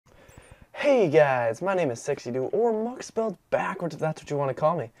Hey guys, my name is Sexy Doo, or Muck spelled backwards if that's what you want to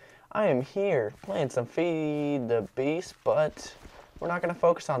call me. I am here playing some Feed the Beast, but we're not going to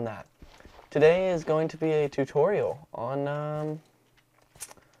focus on that. Today is going to be a tutorial on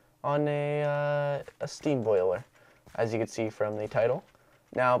a steam boiler, as you can see from the title.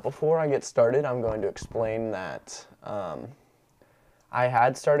 Now, before I get started, I'm going to explain that I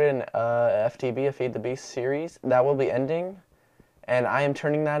had started an FTB, a Feed the Beast series that will be ending. And I am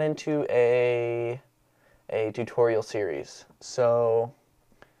turning that into a tutorial series. So,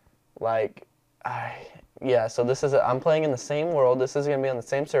 so this is I'm playing in the same world. This is gonna be on the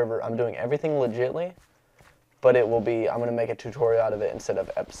same server. I'm doing everything legitly, but I'm gonna make a tutorial out of it instead of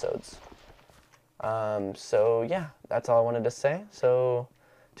episodes. So yeah, that's all I wanted to say. So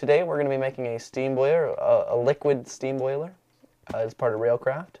today we're gonna be making a steam boiler, a liquid steam boiler, as part of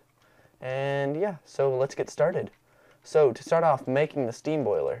Railcraft. And yeah, so let's get started. So to start off making the steam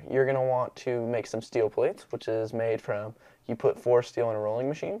boiler, you're going to want to make some steel plates, which is made from, you put 4 steel in a rolling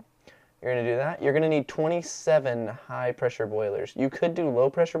machine. You're going to do that. You're going to need 27 high pressure boilers. You could do low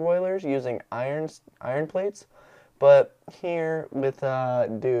pressure boilers using iron plates, but here with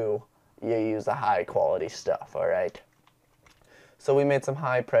you use the high quality stuff, alright? So we made some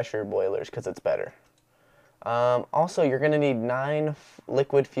high pressure boilers because it's better. Also, you're going to need 9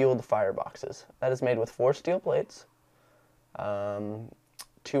 liquid fueled fireboxes. That is made with 4 steel plates.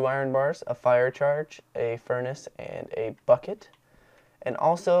 2 iron bars, a fire charge, a furnace, and a bucket. And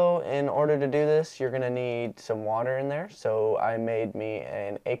also, in order to do this, you're going to need some water in there. So I made me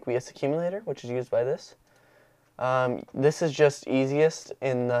an aqueous accumulator, which is used by this. This is just easiest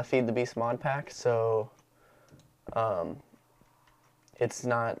in the Feed the Beast mod pack, so it's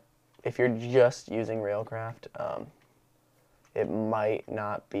not, if you're just using Railcraft, it might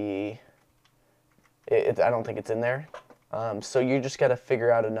not be, I don't think it's in there. So you just got to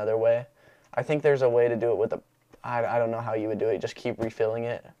figure out another way. I think there's a way to do it with I don't know how you would do it. Just keep refilling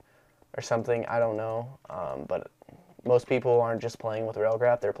it or something. I don't know. But most people aren't just playing with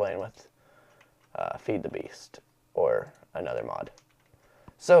Railcraft. They're playing with Feed the Beast or another mod.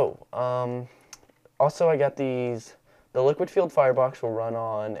 So, also I got these. The liquid fueled firebox will run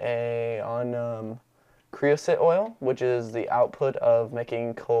on creosote oil, which is the output of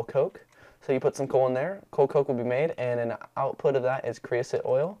making coal coke. So you put some coal in there, coal coke will be made, and an output of that is creosote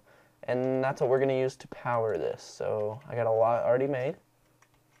oil, and that's what we're going to use to power this. So I got a lot already made.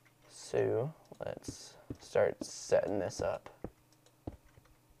 So let's start setting this up.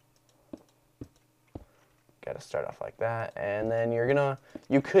 Got to start off like that, and then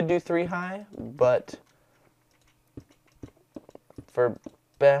you could do 3 high, but for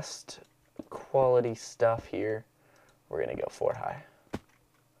best quality stuff here, we're going to go 4 high.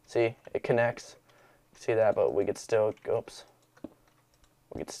 See, it connects. See that, but we could still go,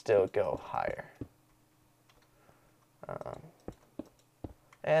 we could still go higher.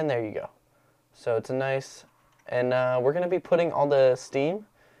 And there you go. So it's a nice, and we're going to be putting all the steam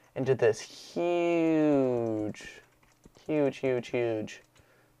into this huge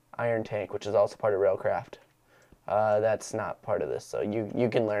iron tank, which is also part of Railcraft. That's not part of this, so you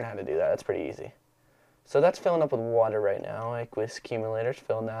can learn how to do that. That's pretty easy. So that's filling up with water right now. Aqueous accumulators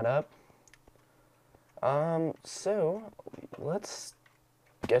filling that up. So let's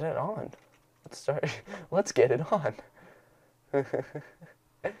get it on. Let's start. Let's get it on.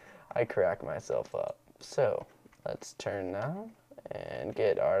 I crack myself up. So let's turn down and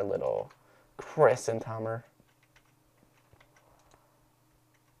get our little crescent hammer.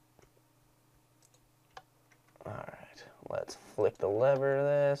 Alright, let's flick the lever of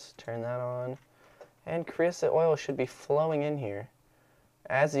this, turn that on. And creosote oil should be flowing in here.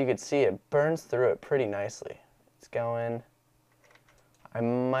 As you can see, it burns through it pretty nicely. It's going,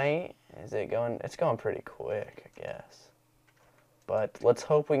 is it going? It's going pretty quick, I guess. But let's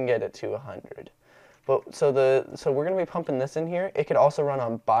hope we can get it to 100. But so we're going to be pumping this in here. It could also run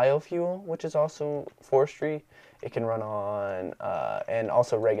on biofuel, which is also forestry. It can run on, and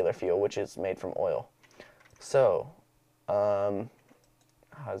also regular fuel, which is made from oil. So, how's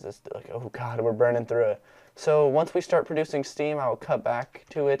this look? Oh god, we're burning through it. So once we start producing steam, I will cut back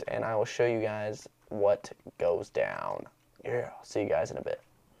to it and I will show you guys what goes down. Yeah, see you guys in a bit.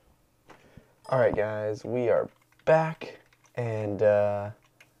 Alright guys, we are back, and I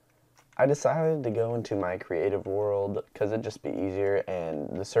decided to go into my creative world because it'd just be easier,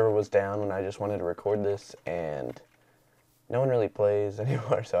 and the server was down when I just wanted to record this, and no one really plays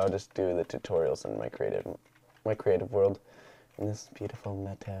anymore, so I'll just do the tutorials in my creative world. In this beautiful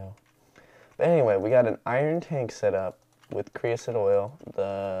meadow. But anyway, we got an iron tank set up with creosote oil,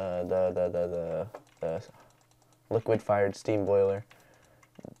 the liquid fired steam boiler,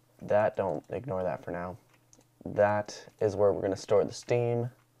 that, don't ignore that for now. That is where we're going to store the steam.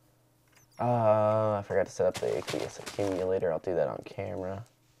 I forgot to set up the aqueous accumulator. I'll do that on camera,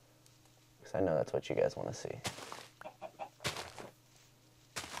 because I know that's what you guys want to see.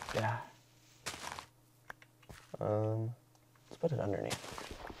 Yeah. Let's put it underneath.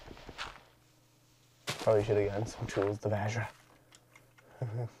 Probably should have gotten some tools to Vajra.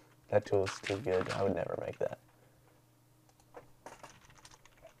 That tool is too good. I would never make that.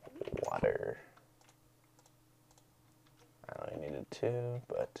 Water. I only needed 2,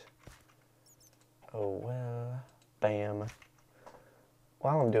 but oh well. Bam.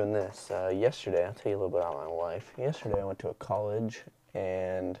 While I'm doing this, yesterday, I'll tell you a little bit about my life. Yesterday I went to a college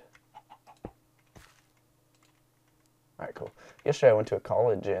and... Alright, cool. Yesterday I went to a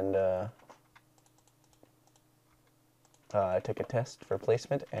college and I took a test for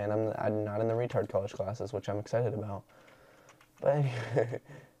placement, and I'm not in the retard college classes, which I'm excited about. But anyway,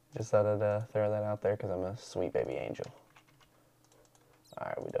 just thought I'd throw that out there because I'm a sweet baby angel.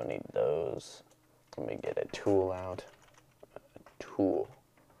 Alright, we don't need those. Let me get a tool out. A tool.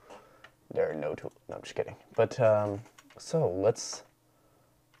 There are no tools. No, I'm just kidding. But, so let's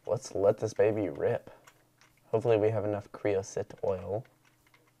let this baby rip. Hopefully we have enough creosote oil,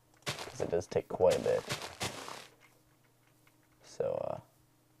 because it does take quite a bit. So,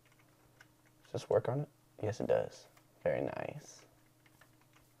 does this work on it? Yes, it does. Very nice.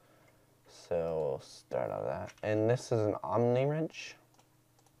 So, we'll start on that. And this is an Omni wrench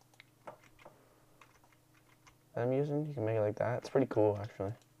that I'm using. You can make it like that. It's pretty cool,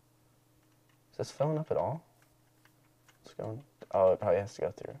 actually. Is this filling up at all? It's going... Oh, it probably has to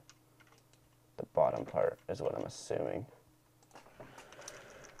go through. The bottom part is what I'm assuming.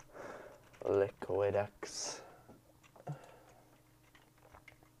 Liquidex.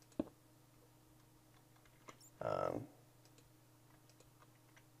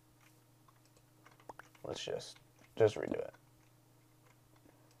 Let's just redo it.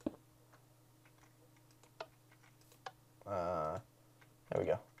 There we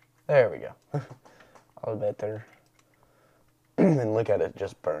go. There we go. All better. And look at it,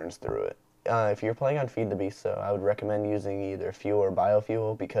 just burns through it. If you're playing on Feed the Beast, so I would recommend using either fuel or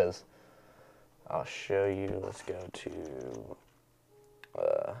biofuel, because I'll show you. Let's go to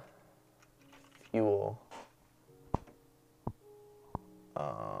fuel.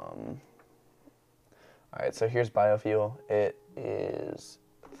 Alright, so here's biofuel. It is,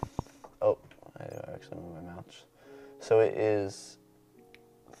 oh, I actually moved my mouse. So it is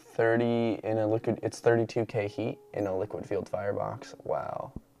 30 in a liquid, it's 32K heat in a liquid fueled firebox.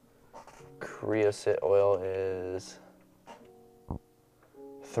 Wow. Creosote oil is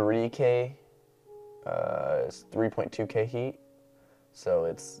 3K, it's 3.2K heat. So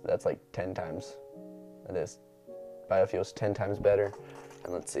that's like 10 times. It is. Biofuel is 10 times better.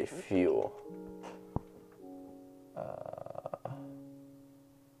 And let's see, fuel.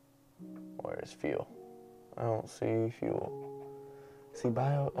 Where is fuel? I don't see fuel. See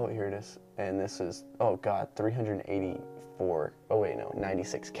oh, here it is. And this is, oh god, 384, oh wait, no,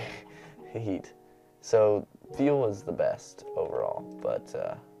 96K heat. So fuel is the best overall, but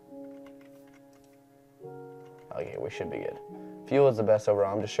okay, we should be good. Fuel is the best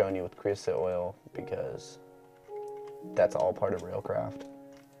overall. I'm just showing you with creosote oil because that's all part of Railcraft.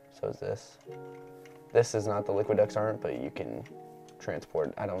 So is this. This is not the Liquidex aren't, but you can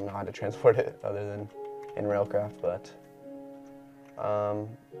transport. I don't know how to transport it other than in Railcraft, but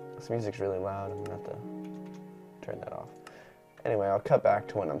this music's really loud. I'm gonna have to turn that off. Anyway, I'll cut back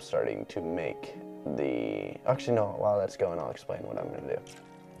to when I'm starting to make the... Actually, no, while that's going, I'll explain what I'm gonna do.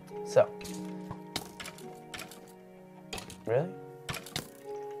 So. Really?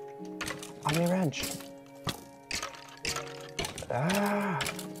 Omni wrench. Ah.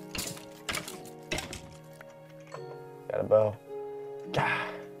 Got a bow. Gah.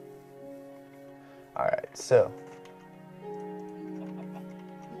 Alright, so.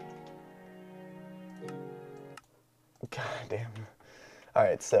 God damn.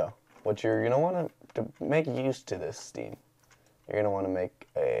 Alright, so what you're gonna want to make use to this steam, you're gonna want to make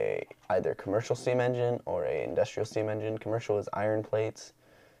a either commercial steam engine or a industrial steam engine. Commercial is iron plates,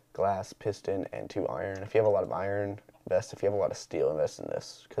 glass, piston, and 2 iron. If you have a lot of iron, invest. If you have a lot of steel, invest in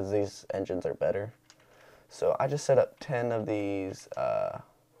this, because these engines are better. So I just set up 10 of these,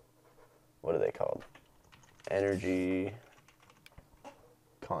 what are they called? Energy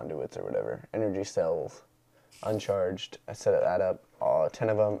conduits or whatever. Energy cells, uncharged. I set that up, 10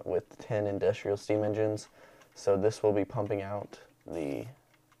 of them with 10 industrial steam engines. So this will be pumping out the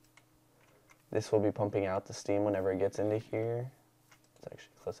steam whenever it gets into here. Let's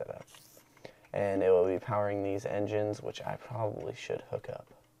actually close that up. And it will be powering these engines, which I probably should hook up.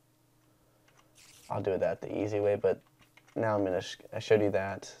 I'll do that the easy way, but now I showed you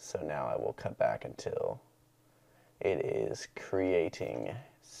that, so now I will cut back until it is creating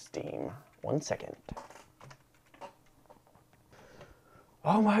steam. 1 second.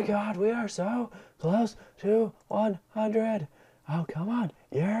 Oh my god, we are so close to 100. Oh, come on.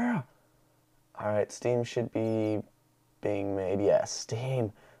 Yeah. Alright, steam should be being made. Yes,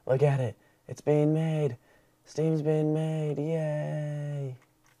 steam. Look at it. It's being made. Steam's being made. Yay.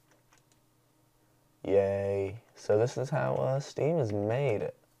 Yay. So this is how steam is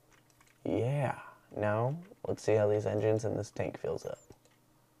made. Yeah. Now, let's see how these engines in this tank fills up.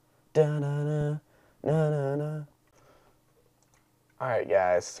 Da-na-na, na-na-na. Alright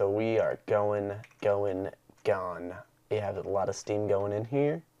guys, so we are gone. We have a lot of steam going in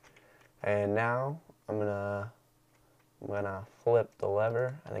here. And now, I'm gonna flip the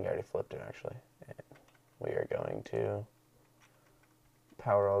lever. I think I already flipped it actually. And we are going to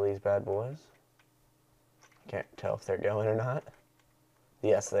power all these bad boys. Can't tell if they're going or not.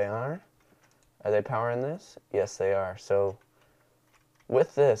 Yes, they are. Are they powering this? Yes, they are. So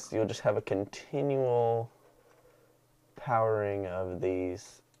with this, you'll just have a continual powering of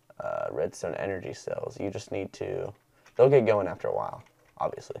these redstone energy cells. You just need to, they'll get going after a while,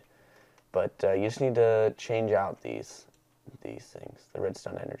 obviously. But you just need to change out these things, the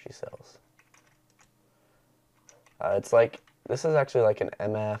redstone energy cells. It's like, this is actually like an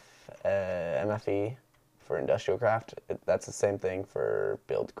MFE for industrial craft. That's the same thing for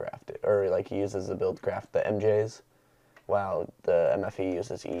build craft, or like uses the build craft, the MJs, while the MFE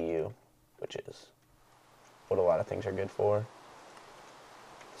uses EU, which is what a lot of things are good for.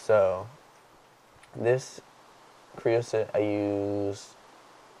 So this creosote I use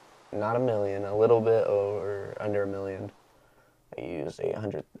not a million, a little bit over under a million. I used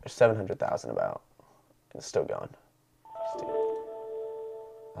 700,000 about. It's still going.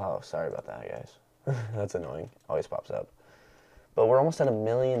 Oh, sorry about that, guys. That's annoying. Always pops up. But we're almost at 1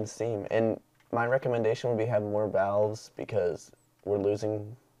 million steam, and my recommendation would be have more valves because we're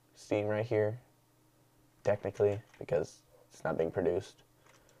losing steam right here, technically, because it's not being produced.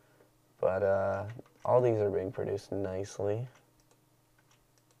 But all these are being produced nicely.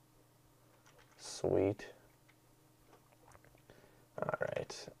 Sweet.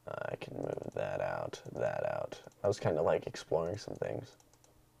 Alright, I can move that out, that out. I was kind of like exploring some things.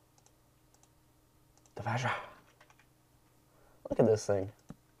 Look at this thing.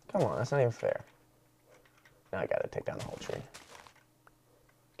 Come on, that's not even fair. Now I gotta take down the whole tree.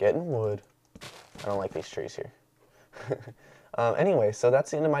 Getting wood. I don't like these trees here. Anyway, so that's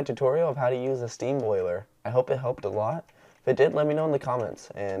the end of my tutorial of how to use a steam boiler. I hope it helped a lot. If it did, let me know in the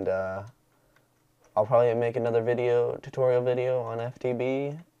comments, and I'll probably make another tutorial video on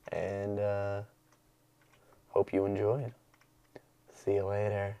FTB, and hope you enjoyed. See you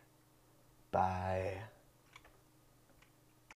later. Bye.